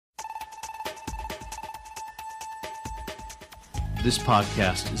This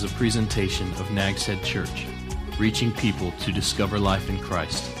podcast is a presentation of Nags Head Church, reaching people to discover life in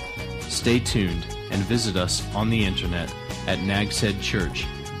Christ. Stay tuned and visit us on the internet at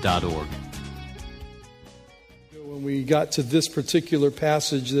nagsheadchurch.org. When we got to this particular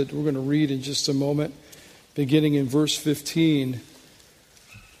passage that we're going to read in just a moment, beginning in verse 15,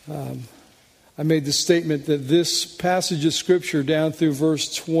 I made the statement that this passage of Scripture down through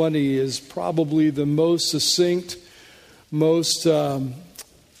verse 20 is probably the most succinct, most, I don't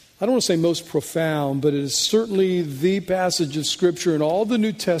want to say most profound, but it is certainly the passage of Scripture in all the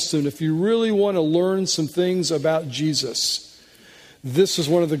New Testament. If you really want to learn some things about Jesus, this is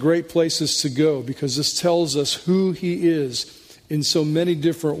one of the great places to go, because this tells us who He is in so many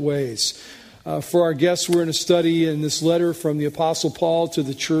different ways. For our guests, we're going to study in this letter from the Apostle Paul to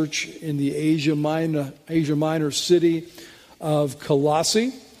the church in the Asia Minor city of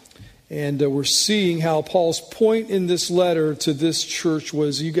Colossae. And we're seeing how Paul's point in this letter to this church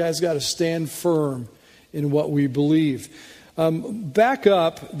was, you guys got to stand firm in what we believe. Back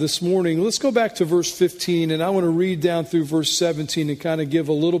up this morning, let's go back to verse 15, and I want to read down through verse 17 and kind of give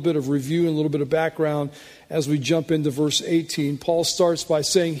a little bit of review and a little bit of background as we jump into verse 18. Paul starts by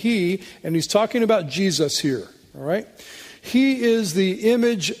saying He, and he's talking about Jesus here, all right? He is the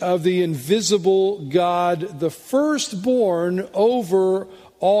image of the invisible God, the firstborn over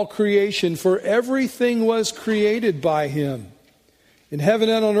all creation, for everything was created by Him. In heaven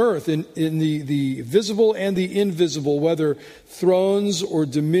and on earth, in the visible and the invisible, whether thrones or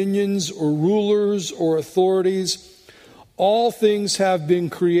dominions or rulers or authorities, all things have been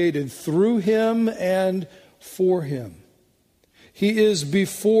created through Him and for Him. He is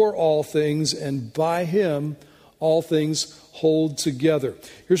before all things, and by Him all things hold together.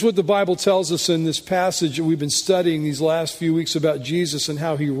 Here's what the Bible tells us in this passage that we've been studying these last few weeks about Jesus and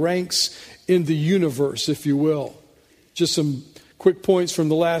how He ranks in the universe, if you will. Just some quick points from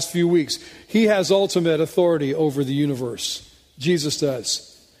the last few weeks. He has ultimate authority over the universe. Jesus does.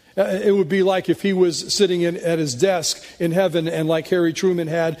 It would be like if He was sitting at His desk in heaven, and like Harry Truman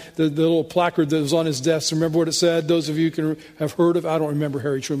had the little placard that was on his desk. Remember what it said? Those of you can have heard of, I don't remember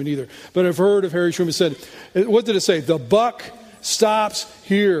Harry Truman either, but I've heard of Harry Truman. Said, what did it say? The buck stops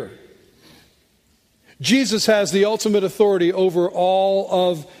here. Jesus has the ultimate authority over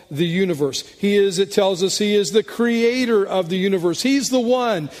all of the universe. He is, it tells us, He is the creator of the universe. He's the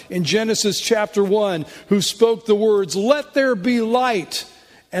one in Genesis chapter 1 who spoke the words, "Let there be light,"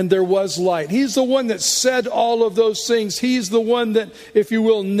 and there was light. He's the one that said all of those things. He's the one that, if you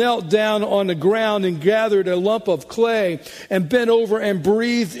will, knelt down on the ground and gathered a lump of clay and bent over and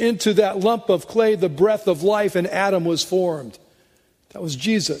breathed into that lump of clay the breath of life, and Adam was formed. That was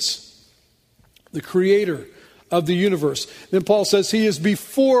Jesus, the creator of the universe. Then Paul says He is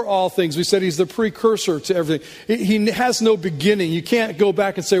before all things. We said He's the precursor to everything. He has no beginning. You can't go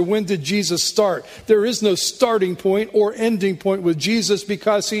back and say, when did Jesus start? There is no starting point or ending point with Jesus,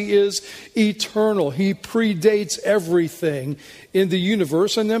 because He is eternal. He predates everything in the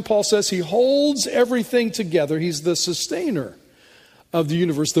universe. And then Paul says He holds everything together. He's the sustainer of the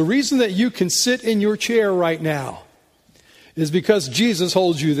universe. The reason that you can sit in your chair right now is because Jesus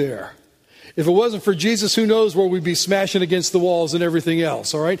holds you there. If it wasn't for Jesus, who knows where we'd be smashing against the walls and everything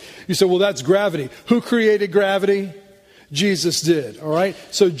else, all right? You say, well, that's gravity. Who created gravity? Jesus did, all right?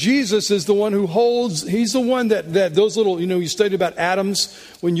 So Jesus is the one who holds, He's the one that those little, you studied about atoms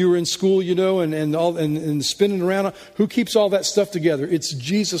when you were in school, and spinning around. Who keeps all that stuff together? It's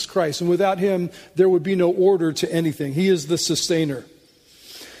Jesus Christ. And without Him, there would be no order to anything. He is the sustainer.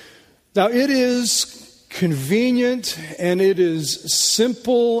 Now, it is convenient, and it is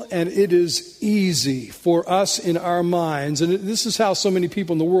simple, and it is easy for us in our minds. And this is how so many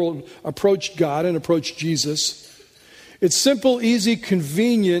people in the world approach God and approach Jesus. It's simple, easy,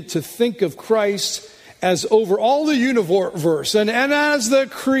 convenient to think of Christ as over all the universe and as the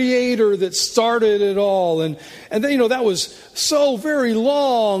creator that started it all. And then, that was so very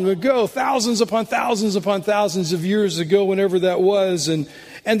long ago, thousands upon thousands of years ago, whenever that was.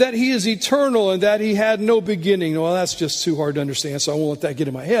 And that He is eternal, and that He had no beginning. Well, that's just too hard to understand, so I won't let that get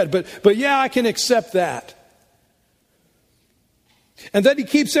in my head. But yeah, I can accept that. And that He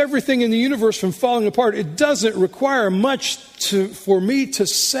keeps everything in the universe from falling apart. It doesn't require much for me to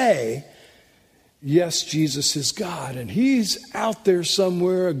say, yes, Jesus is God, and He's out there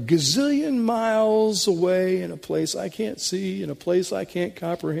somewhere a gazillion miles away in a place I can't see, in a place I can't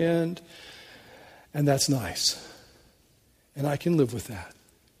comprehend. And that's nice. And I can live with that.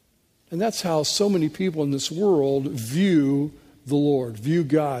 And that's how so many people in this world view the Lord, view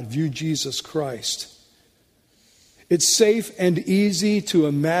God, view Jesus Christ. It's safe and easy to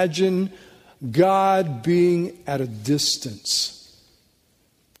imagine God being at a distance.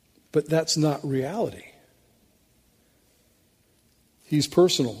 But that's not reality. He's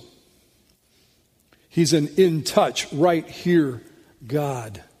personal. He's an in touch, right here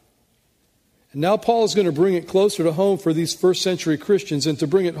God. And now Paul is going to bring it closer to home for these first century Christians, and to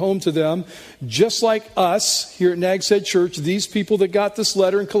bring it home to them, just like us here at Nags Head Church, these people that got this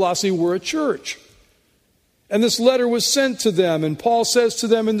letter in Colossae were a church. And this letter was sent to them, and Paul says to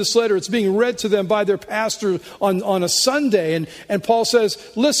them in this letter, it's being read to them by their pastor on a Sunday, and Paul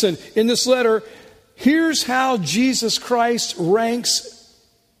says, listen, in this letter, here's how Jesus Christ ranks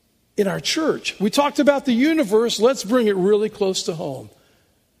in our church. We talked about the universe, let's bring it really close to home.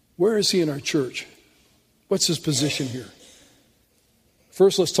 Where is he in our church? What's his position here?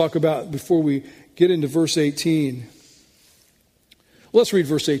 First, let's talk about, before we get into verse 18. Let's read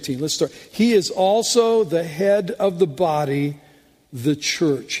verse 18. Let's start. He is also the head of the body, the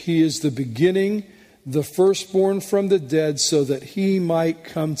church. He is the beginning, the firstborn from the dead, so that he might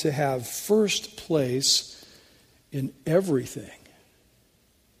come to have first place in everything.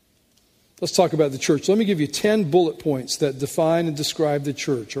 Let's talk about the church. Let me give you 10 bullet points that define and describe the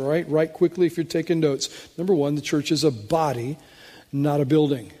church, all right? Write quickly if you're taking notes. Number one, the church is a body, not a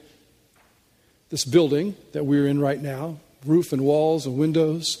building. This building that we're in right now, roof and walls and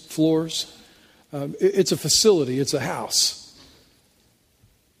windows, floors, it's a facility, it's a house.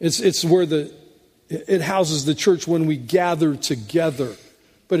 It's where it houses the church when we gather together.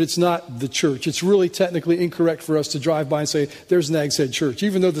 But it's not the church. It's really technically incorrect for us to drive by and say, there's Nags Head Church.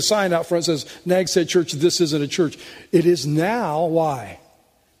 Even though the sign out front says, Nags Head Church, this isn't a church. It is now. Why?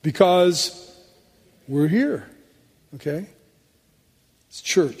 Because we're here. Okay? It's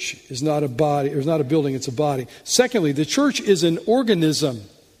church is not a body, or it's not a building, it's a body. Secondly, the church is an organism,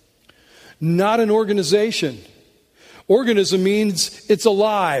 not an organization. Organism means it's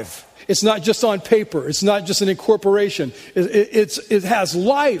alive. It's not just on paper. It's not just an incorporation. It has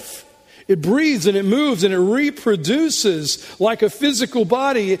life. It breathes and it moves and it reproduces like a physical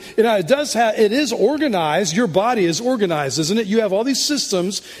body. It is organized. Your body is organized, isn't it? You have all these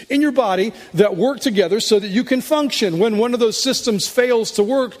systems in your body that work together so that you can function. When one of those systems fails to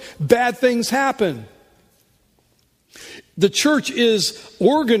work, bad things happen. The church is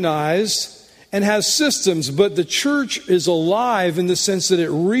organized and has systems, but the church is alive in the sense that it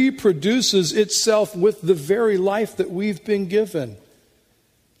reproduces itself with the very life that we've been given.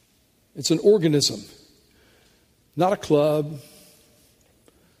 It's an organism, not a club,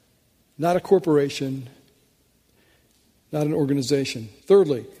 not a corporation, not an organization.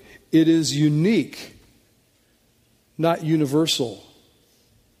 Thirdly, it is unique, not universal.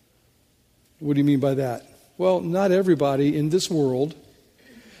 What do you mean by that? Well, not everybody in this world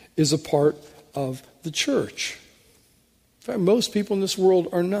is a part of the church. In fact, most people in this world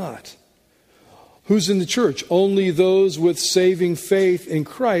are not. Who's in the church? Only those with saving faith in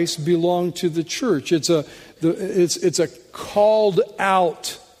Christ belong to the church. It's a called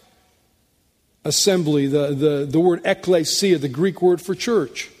out assembly. The word ekklesia, the Greek word for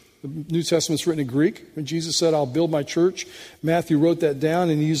church. The New Testament's written in Greek. When Jesus said, I'll build my church, Matthew wrote that down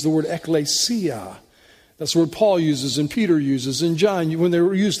and he used the word ekklesia. That's the word Paul uses and Peter uses and John when they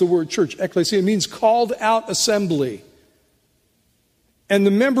use the word church. Ekklesia means called out assembly. And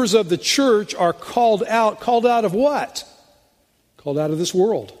the members of the church are called out of what? Called out of this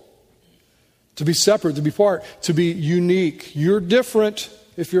world. To be separate, to be part, to be unique. You're different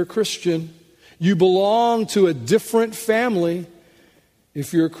if you're a Christian. You belong to a different family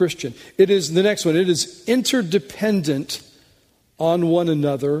if you're a Christian. It is the next one. It is interdependent on one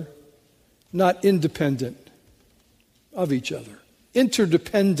another, not independent of each other.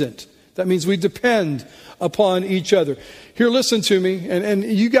 Interdependent. That means we depend upon each other. Here, listen to me, and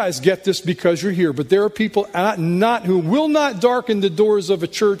you guys get this because you're here, but there are people who will not darken the doors of a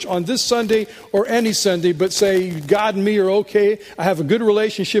church on this Sunday or any Sunday, but say, God and me are okay. I have a good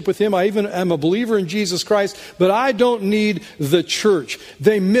relationship with Him. I even am a believer in Jesus Christ, but I don't need the church.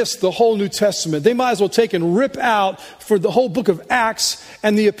 They miss the whole New Testament. They might as well take and rip out for the whole book of Acts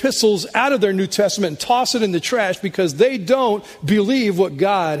and the epistles out of their New Testament and toss it in the trash because they don't believe what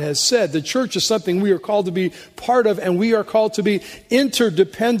God has said. The church is something we are called to be part of, and we are called to be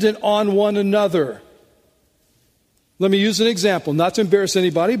interdependent on one another. Let me use an example, not to embarrass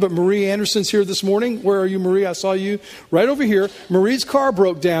anybody, but Marie Anderson's here this morning. Where are you, Marie? I saw you right over here. Marie's car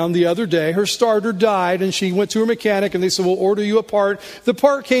broke down the other day. Her starter died, and she went to her mechanic, and they said, we'll order you a part. The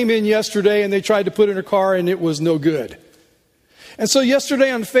part came in yesterday, and they tried to put it in her car, and it was no good. And so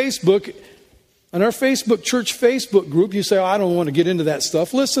yesterday on Facebook, on our Facebook, church Facebook group, you say, I don't want to get into that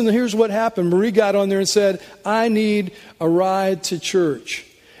stuff. Listen, here's what happened. Marie got on there and said, I need a ride to church.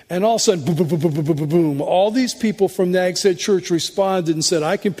 And all of a sudden, boom, boom, boom, boom, boom, boom, boom. All these people from Nags Head Church responded and said,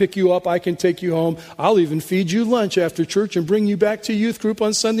 I can pick you up, I can take you home. I'll even feed you lunch after church and bring you back to youth group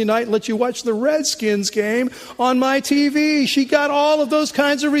on Sunday night and let you watch the Redskins game on my TV. She got all of those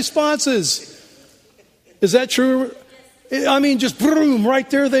kinds of responses. Is that true? I mean, just boom, right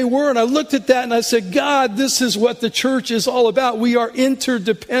there they were. And I looked at that and I said, God, this is what the church is all about. We are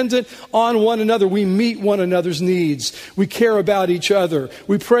interdependent on one another. We meet one another's needs. We care about each other.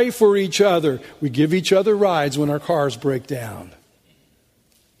 We pray for each other. We give each other rides when our cars break down.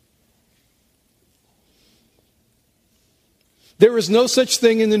 There is no such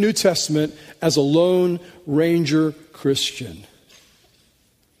thing in the New Testament as a Lone Ranger Christian.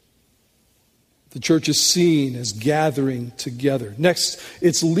 The church is seen as gathering together. Next,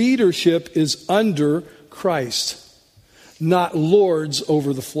 its leadership is under Christ, not lords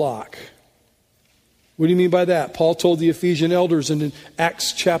over the flock. What do you mean by that? Paul told the Ephesian elders in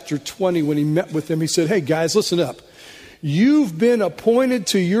Acts chapter 20 when he met with them, he said, hey guys, listen up. You've been appointed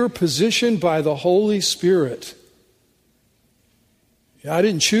to your position by the Holy Spirit. I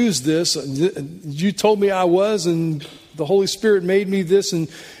didn't choose this. You told me I was, and the Holy Spirit made me this. And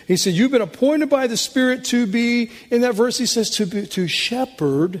he said, you've been appointed by the Spirit to be, in that verse he says, to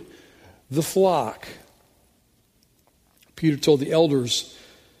shepherd the flock. Peter told the elders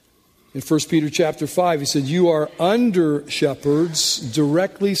in 1 Peter chapter 5, he said, you are under shepherds,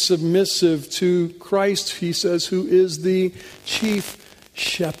 directly submissive to Christ, he says, who is the chief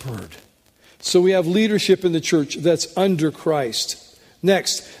shepherd. So we have leadership in the church that's under Christ.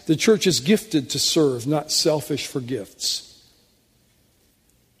 Next, the church is gifted to serve, not selfish for gifts.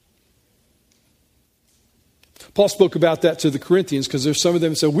 Paul spoke about that to the Corinthians because there's some of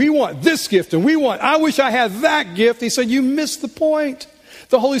them who said, we want this gift and I wish I had that gift. He said, you missed the point.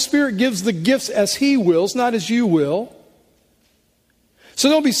 The Holy Spirit gives the gifts as He wills, not as you will. So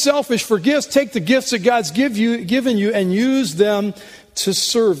don't be selfish for gifts. Take the gifts that God's given you and use them to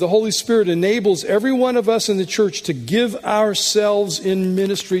serve. The Holy Spirit enables every one of us in the church to give ourselves in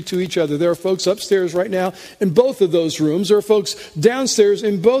ministry to each other. There are folks upstairs right now in both of those rooms. There are folks downstairs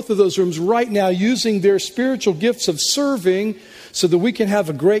in both of those rooms right now using their spiritual gifts of serving so that we can have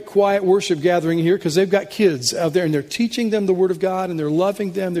a great quiet worship gathering here because they've got kids out there and they're teaching them the Word of God and they're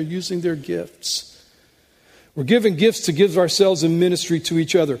loving them. They're using their gifts. We're giving gifts to give ourselves in ministry to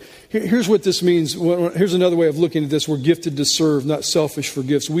each other. Here's what this means. Here's another way of looking at this. We're gifted to serve, not selfish for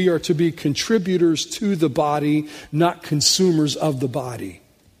gifts. We are to be contributors to the body, not consumers of the body.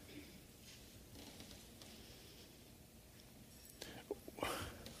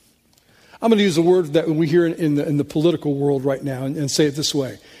 I'm going to use a word that we hear in the political world right now and say it this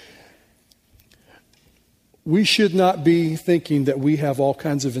way. We should not be thinking that we have all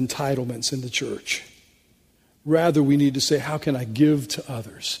kinds of entitlements in the church. Rather, we need to say, how can I give to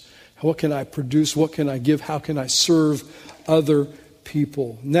others? What can I produce? What can I give? How can I serve other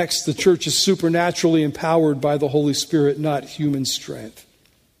people? Next, the church is supernaturally empowered by the Holy Spirit, not human strength.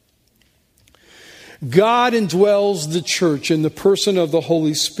 God indwells the church in the person of the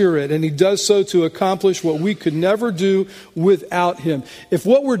Holy Spirit, and He does so to accomplish what we could never do without Him. If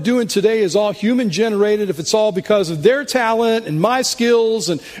what we're doing today is all human generated, if it's all because of their talent and my skills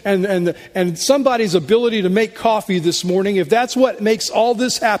and somebody's ability to make coffee this morning, if that's what makes all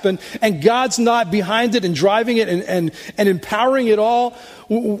this happen and God's not behind it and driving it and empowering it all,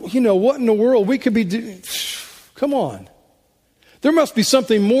 you know, what in the world we could be doing? Come on. There must be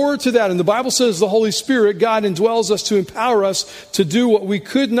something more to that. And the Bible says the Holy Spirit, God indwells us to empower us to do what we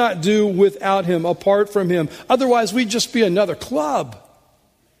could not do without Him, apart from Him. Otherwise, we'd just be another club.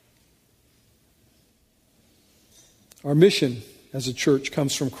 Our mission as a church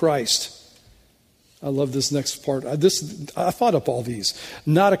comes from Christ. I love this next part. I thought up all these.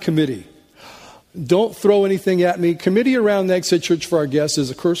 Not a committee. Don't throw anything at me. Committee around Nags Head Church for our guests is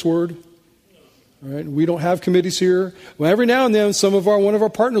a curse word. All right, we don't have committees here. Well, every now and then, one of our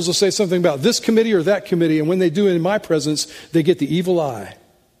partners will say something about this committee or that committee, and when they do it in my presence, they get the evil eye,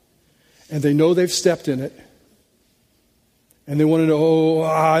 and they know they've stepped in it, and they want to know,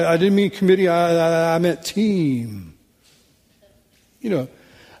 I didn't mean committee, I meant team. You know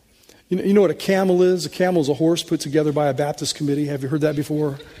what a camel is? A camel is a horse put together by a Baptist committee. Have you heard that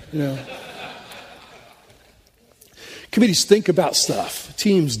before? Committees think about stuff.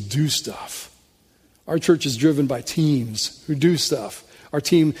 Teams do stuff. Our church is driven by teams who do stuff. Our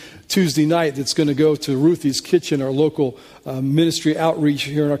team Tuesday night that's going to go to Ruthie's Kitchen, our local ministry outreach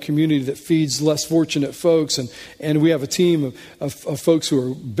here in our community that feeds less fortunate folks. And we have a team of folks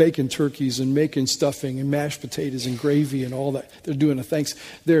who are baking turkeys and making stuffing and mashed potatoes and gravy and all that. They're doing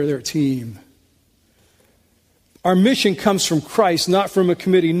they're a team. Our mission comes from Christ, not from a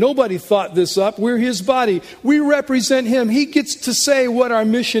committee. Nobody thought this up. We're His body. We represent Him. He gets to say what our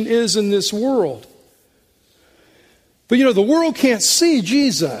mission is in this world. But the world can't see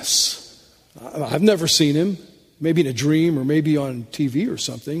Jesus. I've never seen Him. Maybe in a dream or maybe on TV or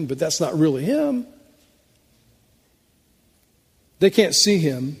something, but that's not really Him. They can't see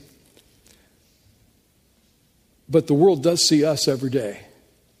Him. But the world does see us every day.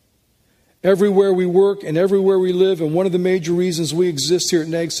 Everywhere we work and everywhere we live, and one of the major reasons we exist here at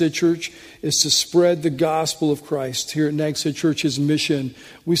Nags Head Church is to spread the gospel of Christ. Here at Nags Head Church, His mission,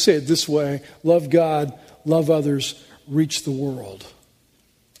 we say it this way: love God, love others, reach the world.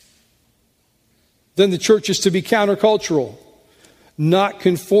 Then the church is to be countercultural, not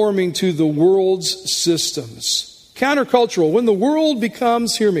conforming to the world's systems. Countercultural. When the world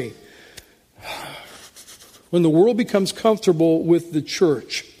becomes, hear me, when the world becomes comfortable with the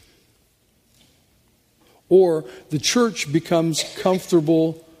church, or the church becomes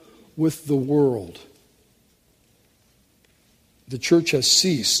comfortable with the world, the church has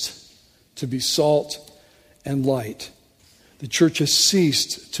ceased to be salt and light. The church has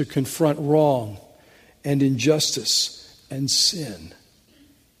ceased to confront wrong and injustice and sin.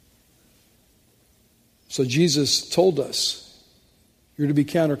 So Jesus told us, you're to be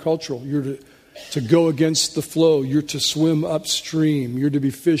countercultural. You're to go against the flow. You're to swim upstream. You're to be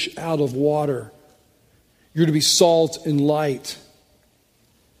fish out of water. You're to be salt and light.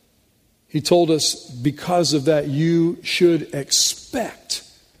 He told us because of that, you should expect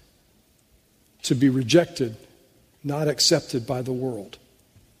to be rejected, not accepted by the world.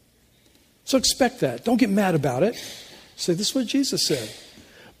 So expect that. Don't get mad about it. Say, this is what Jesus said.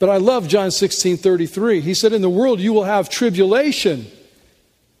 But I love John 16:33. He said, in the world you will have tribulation,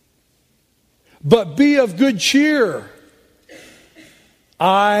 but be of good cheer.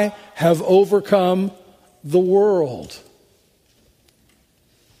 I have overcome the world.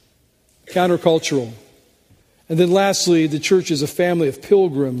 Countercultural. And then lastly, the church is a family of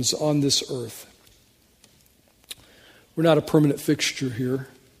pilgrims on this earth. We're not a permanent fixture here.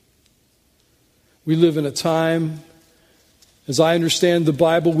 We live in a time, as I understand the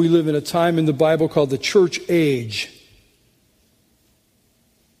Bible, we live in a time in the Bible called the church age.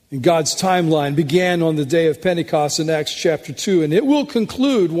 And God's timeline began on the day of Pentecost in Acts chapter 2, and it will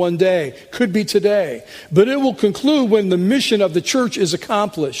conclude one day, could be today, but it will conclude when the mission of the church is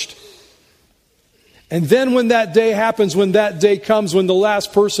accomplished. And then when that day happens, when that day comes, when the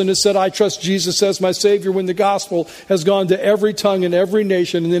last person has said, I trust Jesus as my Savior, when the gospel has gone to every tongue and every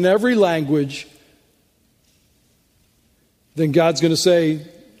nation and in every language, then God's going to say,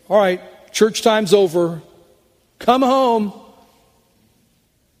 all right, church time's over. Come home.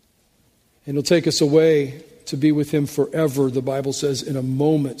 And He'll take us away to be with Him forever. The Bible says in a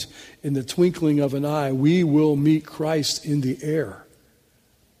moment, in the twinkling of an eye, we will meet Christ in the air.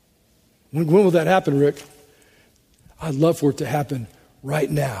 When will that happen, Rick? I'd love for it to happen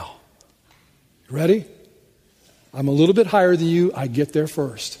right now. You ready? I'm a little bit higher than you. I get there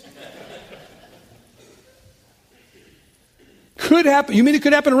first. Could happen. You mean it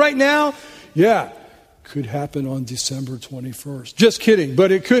could happen right now? Yeah. Could happen on December 21st. Just kidding,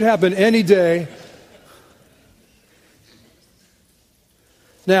 but it could happen any day.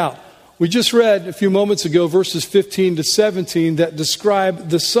 Now, we just read a few moments ago verses 15 to 17 that describe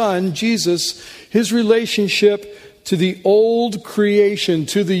the Son, Jesus, His relationship to the old creation,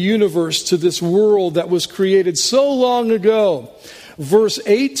 to the universe, to this world that was created so long ago. Verse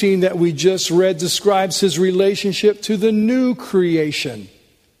 18 that we just read describes His relationship to the new creation.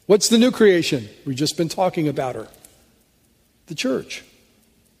 What's the new creation? We've just been talking about her. The church.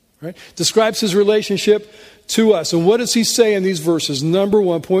 Right? Describes His relationship to us. And what does He say in these verses?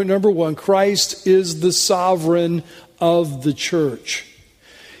 Point number one, Christ is the sovereign of the church.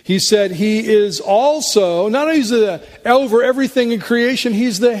 He said He is also, not only is He over everything in creation,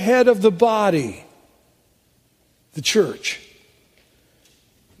 He's the head of the body, the church.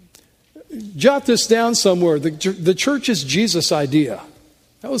 Jot this down somewhere. The church is Jesus' idea.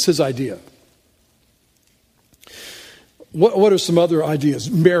 That was His idea. What are some other ideas?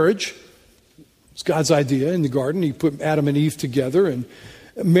 Marriage. It's God's idea in the garden. He put Adam and Eve together. And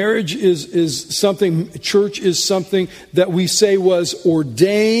marriage is something, church is something that we say was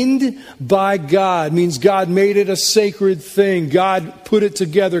ordained by God. It means God made it a sacred thing. God put it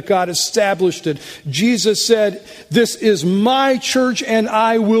together. God established it. Jesus said, this is my church and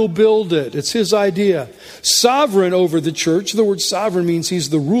I will build it. It's His idea. Sovereign over the church. The word sovereign means He's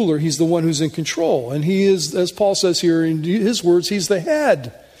the ruler. He's the one who's in control. And He is, as Paul says here in his words, He's the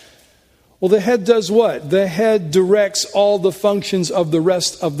head Well, the head does what? The head directs all the functions of the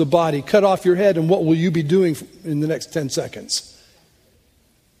rest of the body. Cut off your head, and what will you be doing in the next 10 seconds?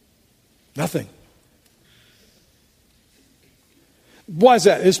 Nothing. Why is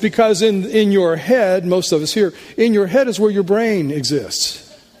that? It's because in your head, most of us here, in your head is where your brain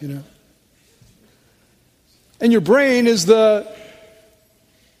exists, you know. And your brain is the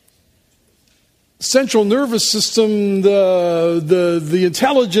central nervous system, the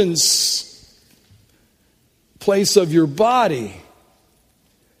intelligence place of your body.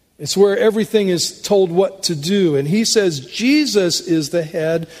 It's where everything is told what to do. And he says Jesus is the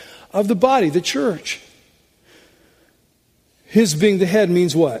head of the body, the church. His being the head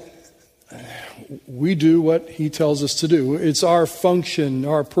means what? We do what he tells us to do. It's our function,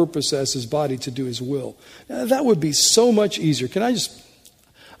 our purpose as his body to do his will. Now, that would be so much easier.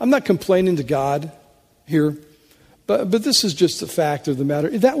 I'm not complaining to God here, but this is just the fact of the matter.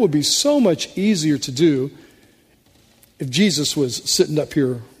 That would be so much easier to do if Jesus was sitting up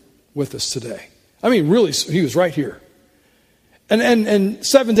here with us today. I mean, really, he was right here. And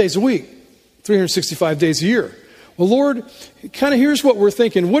 7 days a week, 365 days a year. Well, Lord, kind of here's what we're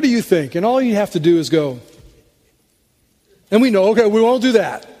thinking. What do you think? And all you have to do is go. And we know, okay, we won't do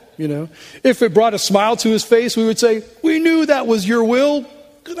that. You know, if it brought a smile to his face, we would say, we knew that was your will.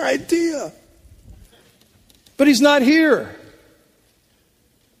 Good idea. But he's not here.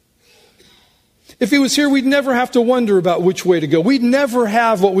 If he was here, we'd never have to wonder about which way to go. We'd never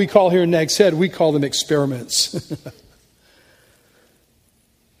have what we call here in Nag's Head. We call them experiments.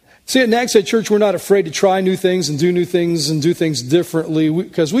 See, at Nag's Head Church, we're not afraid to try new things and do new things and do things differently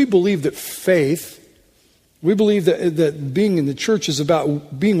because we believe that faith, we believe that being in the church is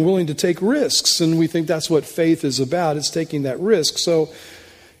about being willing to take risks. And we think that's what faith is about. It's taking that risk. So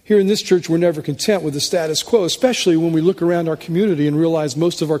here in this church, we're never content with the status quo, especially when we look around our community and realize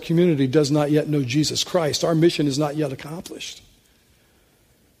most of our community does not yet know Jesus Christ. Our mission is not yet accomplished.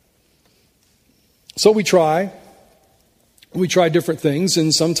 So we try. We try different things,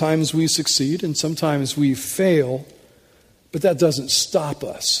 and sometimes we succeed, and sometimes we fail, but that doesn't stop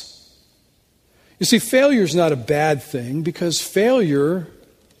us. You see, failure is not a bad thing because failure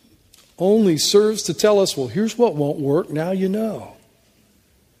only serves to tell us, well, here's what won't work, now you know.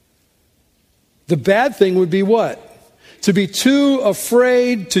 The bad thing would be what? To be too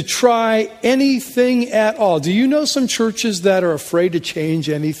afraid to try anything at all. Do you know some churches that are afraid to change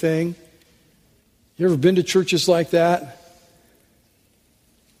anything? You ever been to churches like that?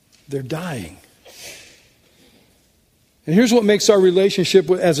 They're dying. And here's what makes our relationship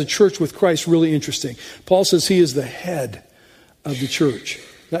as a church with Christ really interesting. Paul says he is the head of the church.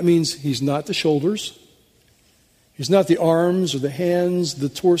 That means he's not the shoulders. He's not the arms or the hands, the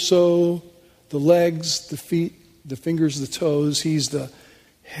torso, the legs, the feet, the fingers, the toes. He's the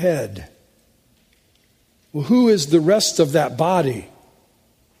head. Well, who is the rest of that body?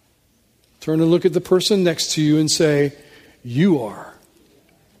 Turn and look at the person next to you and say, you are.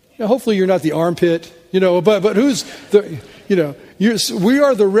 Now, hopefully you're not the armpit, but who's the, we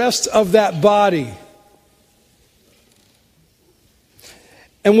are the rest of that body.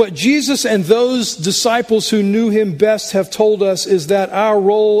 And what Jesus and those disciples who knew him best have told us is that our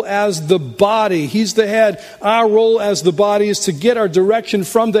role as the body, he's the head, our role as the body is to get our direction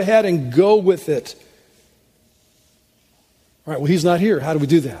from the head and go with it. All right, well, he's not here. How do we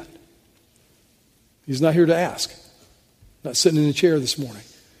do that? He's not here to ask. Not sitting in a chair this morning.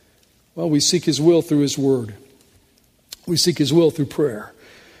 Well, we seek his will through his word. We seek his will through prayer.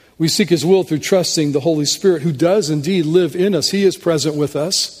 We seek his will through trusting the Holy Spirit, who does indeed live in us. He is present with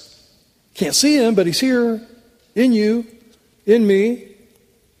us. Can't see him, but he's here in you, in me.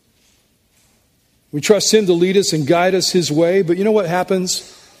 We trust him to lead us and guide us his way. But you know what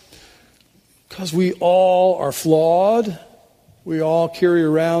happens? Because we all are flawed. We all carry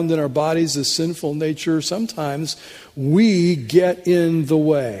around in our bodies this sinful nature. Sometimes we get in the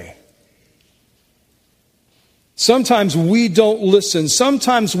way. Sometimes we don't listen.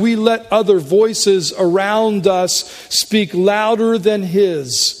 Sometimes we let other voices around us speak louder than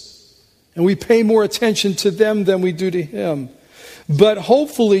his. And we pay more attention to them than we do to him. But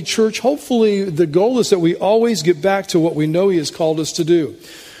hopefully, church, the goal is that we always get back to what we know he has called us to do.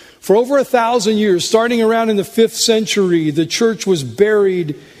 For over 1,000 years, starting around in the 5th century, the church was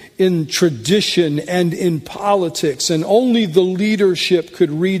buried in tradition and in politics, and only the leadership could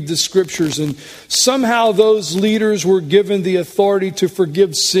read the scriptures, and somehow those leaders were given the authority to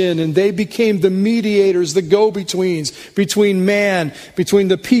forgive sin, and they became the mediators, the go-betweens between man, between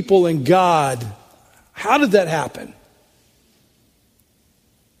the people and God. How did that happen?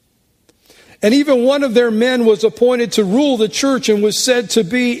 And even one of their men was appointed to rule the church and was said to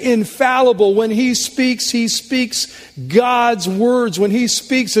be infallible. When he speaks God's words. When he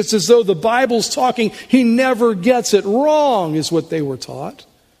speaks, it's as though the Bible's talking. He never gets it wrong, is what they were taught.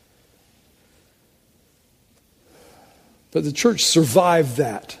 But the church survived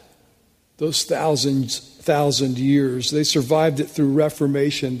that, those thousand years. They survived it through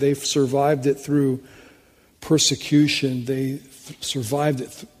Reformation. They survived it through persecution. They survived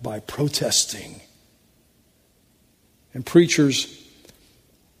it by protesting. And preachers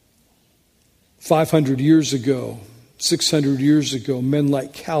 500 years ago, 600 years ago, men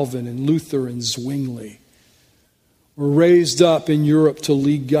like Calvin and Luther and Zwingli were raised up in Europe to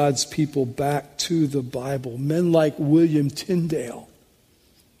lead God's people back to the Bible. Men like William Tyndale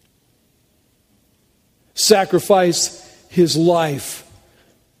sacrificed his life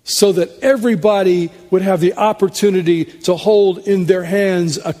so that everybody would have the opportunity to hold in their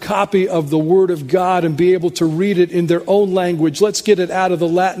hands a copy of the Word of God and be able to read it in their own language. Let's get it out of the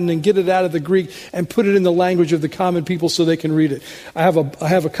Latin and get it out of the Greek and put it in the language of the common people so they can read it. I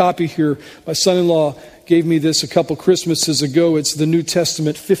have a copy here. My son-in-law gave me this a couple Christmases ago. It's the New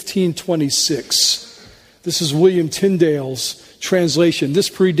Testament, 1526. This is William Tyndale's translation. This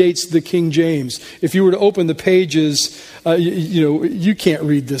predates the King James. If you were to open the pages, you can't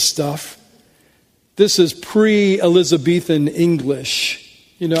read this stuff. This is pre-Elizabethan English.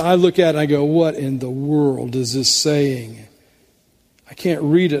 I look at it and I go, what in the world is this saying? I can't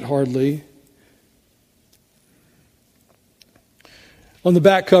read it hardly. On the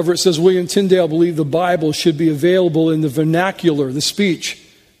back cover it says, William Tyndale believed the Bible should be available in the vernacular, the speech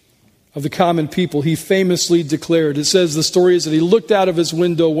of the common people. He famously declared, it says the story is that he looked out of his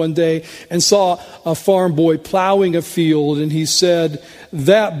window one day and saw a farm boy plowing a field, and he said,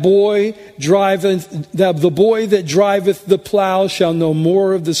 the boy that driveth the plow shall know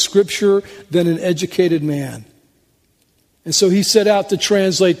more of the Scripture than an educated man. And so he set out to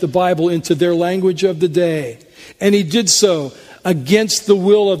translate the Bible into their language of the day. And he did so against the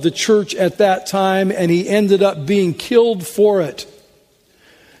will of the church at that time, and he ended up being killed for it.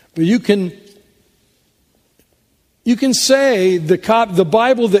 But you can say the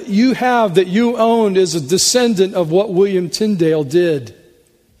Bible that you have, that you owned, is a descendant of what William Tyndale did.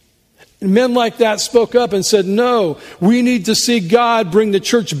 And men like that spoke up and said, no, we need to see God bring the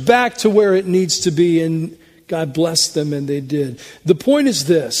church back to where it needs to be. And God blessed them, and they did. The point is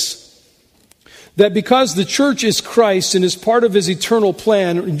this, that because the church is Christ and is part of his eternal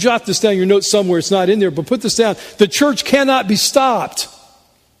plan, jot this down in your notes somewhere, it's not in there, but put this down, the church cannot be stopped.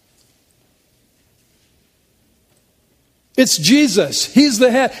 It's Jesus. He's the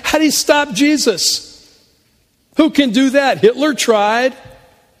head. How do you stop Jesus? Who can do that? Hitler tried.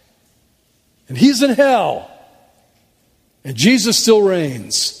 And he's in hell. And Jesus still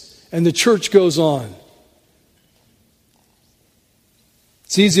reigns. And the church goes on.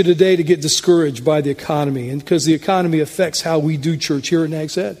 It's easy today to get discouraged by the economy, and because the economy affects how we do church here at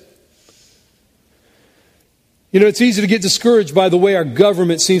Nags Head. It's easy to get discouraged by the way our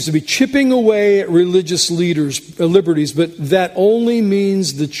government seems to be chipping away at religious liberties, but that only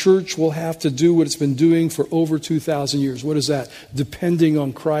means the church will have to do what it's been doing for over 2,000 years. What is that? Depending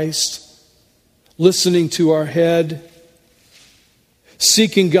on Christ, listening to our head,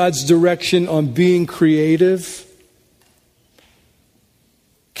 seeking God's direction on being creative,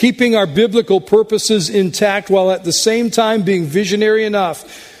 keeping our biblical purposes intact while at the same time being visionary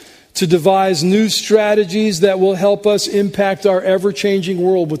enough to devise new strategies that will help us impact our ever-changing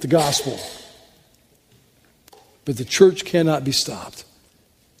world with the gospel. But the church cannot be stopped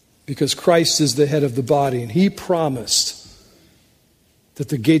because Christ is the head of the body, and he promised that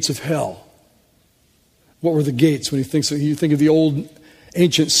the gates of hell. What were the gates? When you think of the old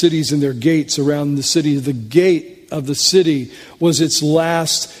ancient cities and their gates around the city, the gate of the city was its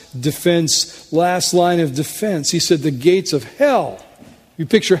last line of defense. He said the gates of hell. You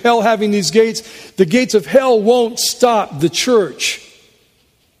picture hell having these gates. The gates of hell won't stop the church.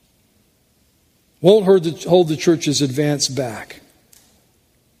 Won't hold the church's advance back.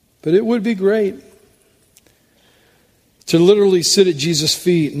 But it would be great to literally sit at Jesus'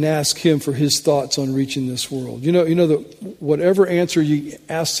 feet and ask him for his thoughts on reaching this world. You know that whatever answer you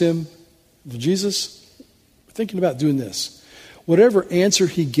asked him, Jesus, we're thinking about doing this. Whatever answer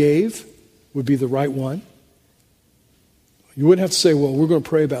he gave would be the right one. You wouldn't have to say, well, we're going to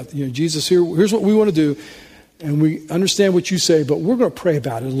pray about, Jesus, here's what we want to do. And we understand what you say, but we're going to pray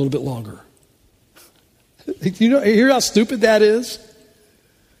about it a little bit longer. You hear how stupid that is?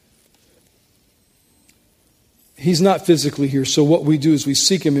 He's not physically here, so what we do is we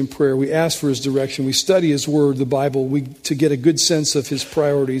seek him in prayer. We ask for his direction. We study his word, the Bible, to get a good sense of his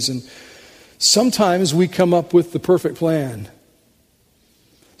priorities. And Sometimes we come up with the perfect plan.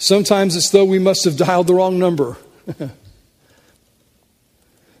 Sometimes it's though we must have dialed the wrong number.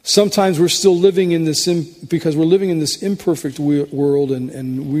 Sometimes we're still living in this, because we're living in this imperfect world,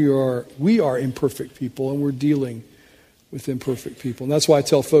 and we are imperfect people, and we're dealing with imperfect people. And that's why I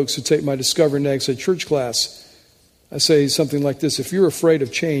tell folks who take my Discover Nags Head Church class, I say something like this: if you're afraid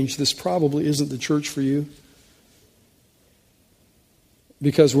of change, this probably isn't the church for you.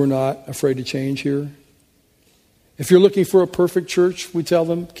 Because we're not afraid to change here. If you're looking for a perfect church, we tell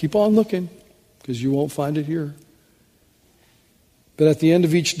them, keep on looking, because you won't find it here. But at the end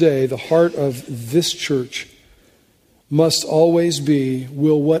of each day, the heart of this church must always be,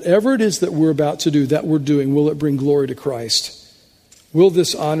 will whatever it is that we're about to do, that we're doing, will it bring glory to Christ? Will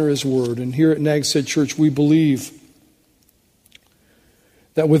this honor His word? And here at Nags Head Church, we believe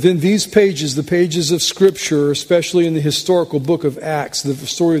that within these pages, the pages of Scripture, especially in the historical book of Acts, the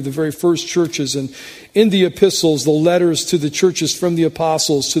story of the very first churches, and in the epistles, the letters to the churches from the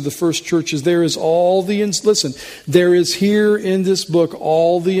apostles to the first churches, there is there is here in this book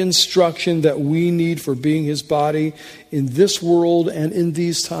all the instruction that we need for being His body in this world and in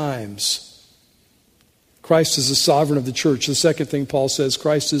these times. Christ is the sovereign of the church. The second thing Paul says,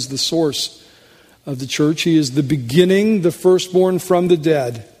 Christ is the source of the church. He is the beginning, the firstborn from the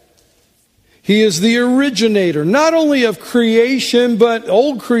dead. He is the originator, not only of creation, but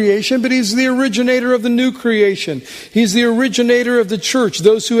old creation, but He's the originator of the new creation. He's the originator of the church,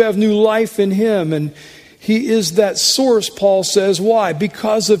 those who have new life in Him. And He is that source, Paul says. Why?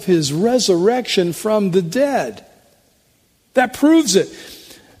 Because of His resurrection from the dead. That proves it.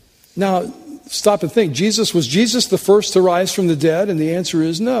 Now, stop and think. Was Jesus the first to rise from the dead? And the answer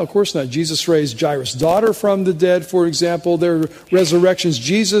is no, of course not. Jesus raised Jairus' daughter from the dead, for example. There are resurrections.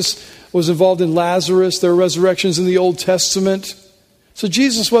 Jesus was involved in Lazarus. There are resurrections in the Old Testament. So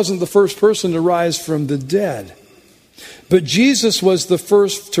Jesus wasn't the first person to rise from the dead. But Jesus was the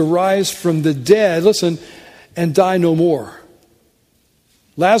first to rise from the dead, listen, and die no more.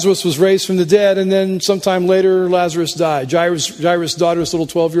 Lazarus was raised from the dead, and then sometime later, Lazarus died. Jairus' daughter, this little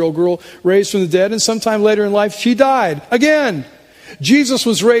 12-year-old girl, raised from the dead, and sometime later in life, she died again. Jesus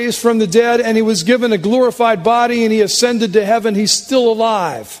was raised from the dead, and He was given a glorified body, and He ascended to heaven. He's still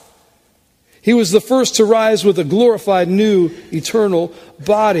alive. He was the first to rise with a glorified, new, eternal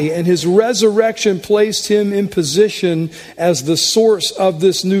body, and His resurrection placed Him in position as the source of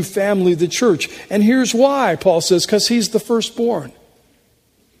this new family, the church. And here's why, Paul says, because He's the firstborn.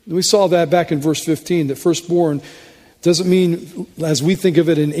 We saw that back in verse 15, that firstborn doesn't mean, as we think of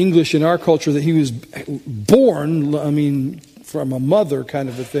it in English in our culture, that he was born, from a mother kind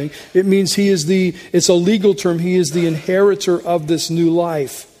of a thing. It means it's a legal term, He is the inheritor of this new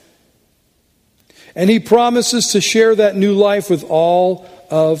life. And He promises to share that new life with all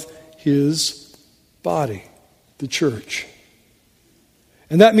of His body, the church.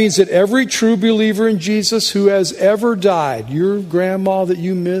 And that means that every true believer in Jesus who has ever died, your grandma that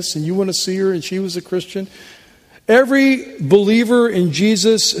you miss and you want to see her and she was a Christian, every believer in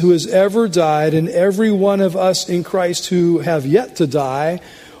Jesus who has ever died, and every one of us in Christ who have yet to die,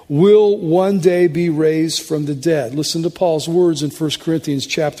 will one day be raised from the dead. Listen to Paul's words in 1 Corinthians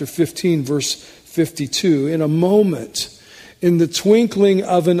chapter 15, verse 52. In a moment, in the twinkling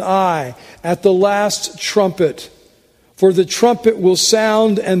of an eye, at the last trumpet, for the trumpet will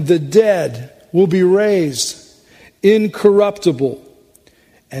sound, and the dead will be raised incorruptible,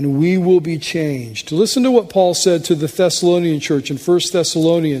 and we will be changed. Listen to what Paul said to the Thessalonian church in 1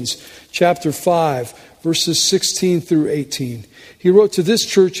 Thessalonians chapter 5, verses 16 through 18. He wrote to this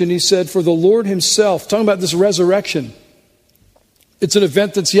church and he said, for the Lord Himself, talking about this resurrection, it's an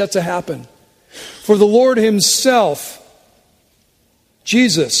event that's yet to happen. For the Lord Himself,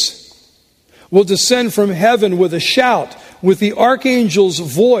 Jesus, will descend from heaven with a shout, with the archangel's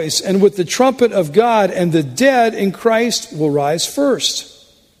voice, and with the trumpet of God, and the dead in Christ will rise first.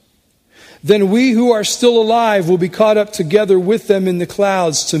 Then we who are still alive will be caught up together with them in the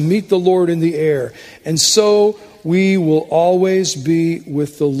clouds to meet the Lord in the air. And so we will always be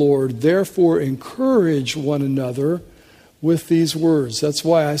with the Lord. Therefore, encourage one another with these words. That's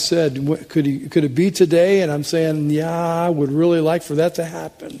why I said, could it be today? And I'm saying, yeah, I would really like for that to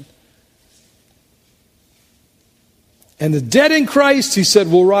happen. And the dead in Christ, he said,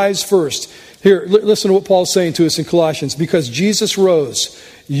 will rise first. Here, listen to what Paul's saying to us in Colossians. Because Jesus rose,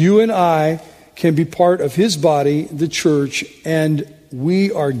 you and I can be part of His body, the church, and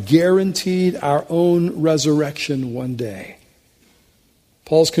we are guaranteed our own resurrection one day.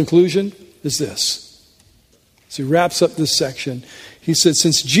 Paul's conclusion is this. So he wraps up this section. He said,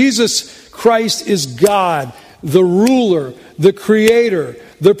 since Jesus Christ is God, the ruler, the creator,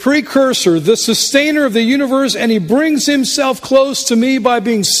 the precursor, the sustainer of the universe, and he brings himself close to me by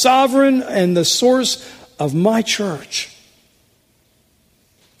being sovereign and the source of my church,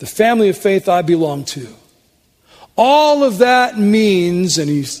 the family of faith I belong to. All of that means, and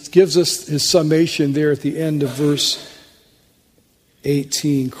he gives us his summation there at the end of verse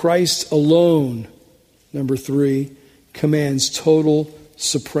 18, Christ alone, number 3, commands total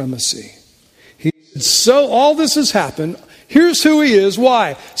supremacy. So all this has happened. Here's who he is.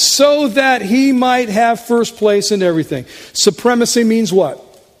 Why? So that he might have first place in everything. Supremacy means what?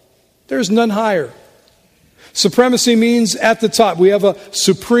 There's none higher. Supremacy means at the top. We have a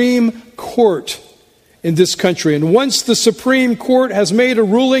Supreme Court in this country. And once the Supreme Court has made a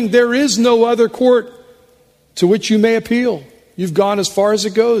ruling, there is no other court to which you may appeal. You've gone as far as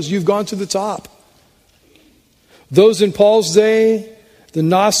it goes. You've gone to the top. Those in Paul's day, the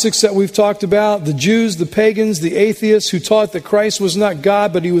Gnostics that we've talked about, the Jews, the pagans, the atheists who taught that Christ was not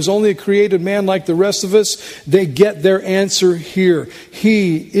God, but he was only a created man like the rest of us, they get their answer here.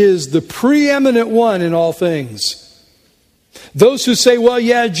 He is the preeminent one in all things. Those who say, well,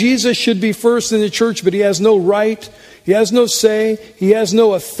 yeah, Jesus should be first in the church, but he has no right, he has no say, he has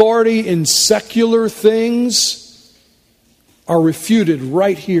no authority in secular things, are refuted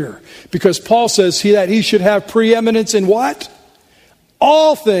right here. Because Paul says that he should have preeminence in what?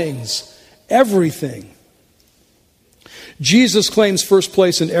 All things, everything. Jesus claims first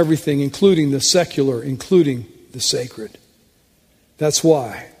place in everything, including the secular, including the sacred. That's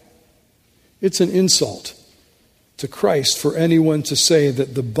why it's an insult to Christ for anyone to say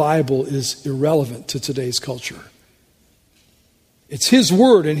that the Bible is irrelevant to today's culture. It's his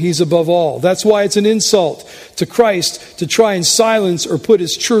word and he's above all. That's why it's an insult to Christ to try and silence or put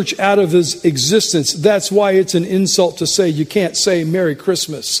his church out of his existence. That's why it's an insult to say you can't say Merry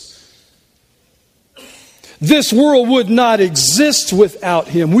Christmas. This world would not exist without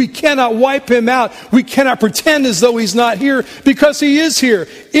him. We cannot wipe him out. We cannot pretend as though he's not here, because he is here,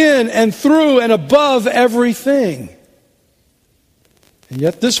 in and through and above everything. And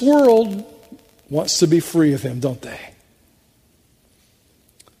yet this world wants to be free of him, don't they?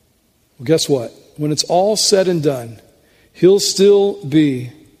 Well, guess what? When it's all said and done, he'll still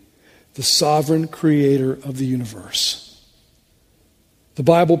be the sovereign creator of the universe. The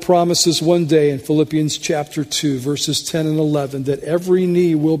Bible promises one day in Philippians chapter 2, verses 10 and 11, that every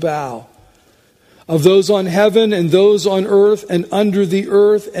knee will bow, of those on heaven and those on earth and under the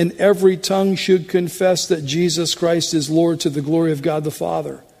earth, and every tongue should confess that Jesus Christ is Lord, to the glory of God the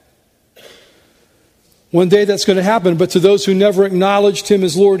Father. One day that's going to happen, but to those who never acknowledged him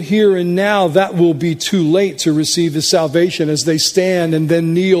as Lord here and now, that will be too late to receive his salvation as they stand and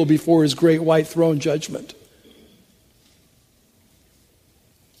then kneel before his great white throne judgment.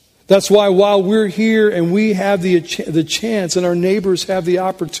 That's why while we're here and we have the chance, and our neighbors have the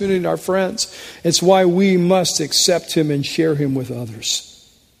opportunity, and our friends, it's why we must accept him and share him with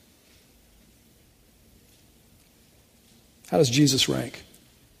others. How does Jesus rank?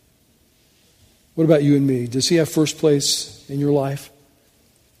 What about you and me? Does he have first place in your life?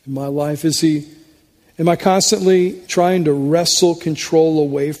 In my life? Am I constantly trying to wrestle control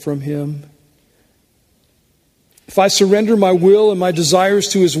away from him? If I surrender my will and my desires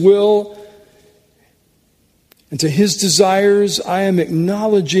to his will and to his desires, I am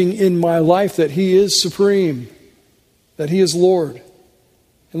acknowledging in my life that he is supreme, that he is Lord.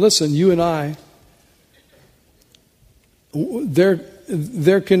 And listen, you and I,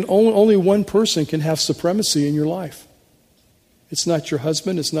 there can only one person can have supremacy in your life. It's not your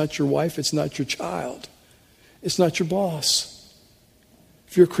husband, it's not your wife, it's not your child, it's not your boss.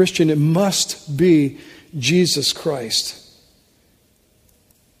 If you're a Christian, it must be Jesus Christ.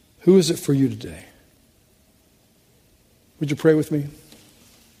 Who is it for you today? Would you pray with me?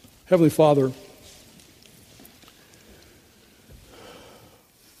 Heavenly Father,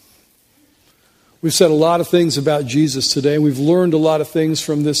 we've said a lot of things about Jesus today. We've learned a lot of things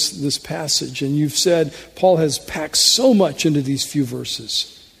from this passage. And you've said Paul has packed so much into these few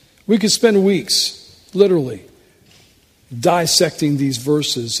verses. We could spend weeks, literally, dissecting these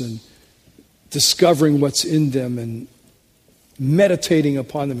verses and discovering what's in them and meditating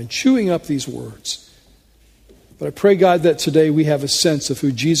upon them and chewing up these words. But I pray, God, that today we have a sense of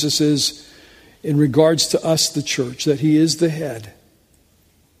who Jesus is in regards to us, the church, that he is the head.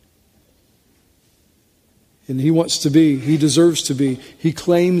 And he wants to be, he deserves to be, he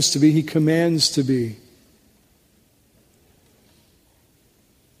claims to be, he commands to be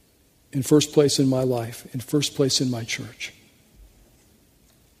in first place in my life, in first place in my church.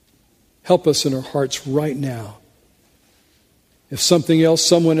 Help us in our hearts right now If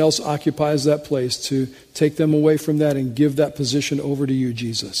someone else occupies that place, to take them away from that and give that position over to you,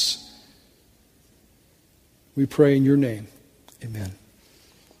 Jesus. We pray in your name. Amen.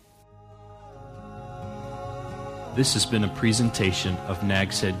 This has been a presentation of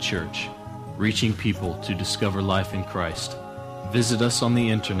Nags Head Church, reaching people to discover life in Christ. Visit us on the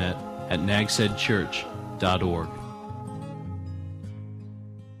internet at nagsheadchurch.org.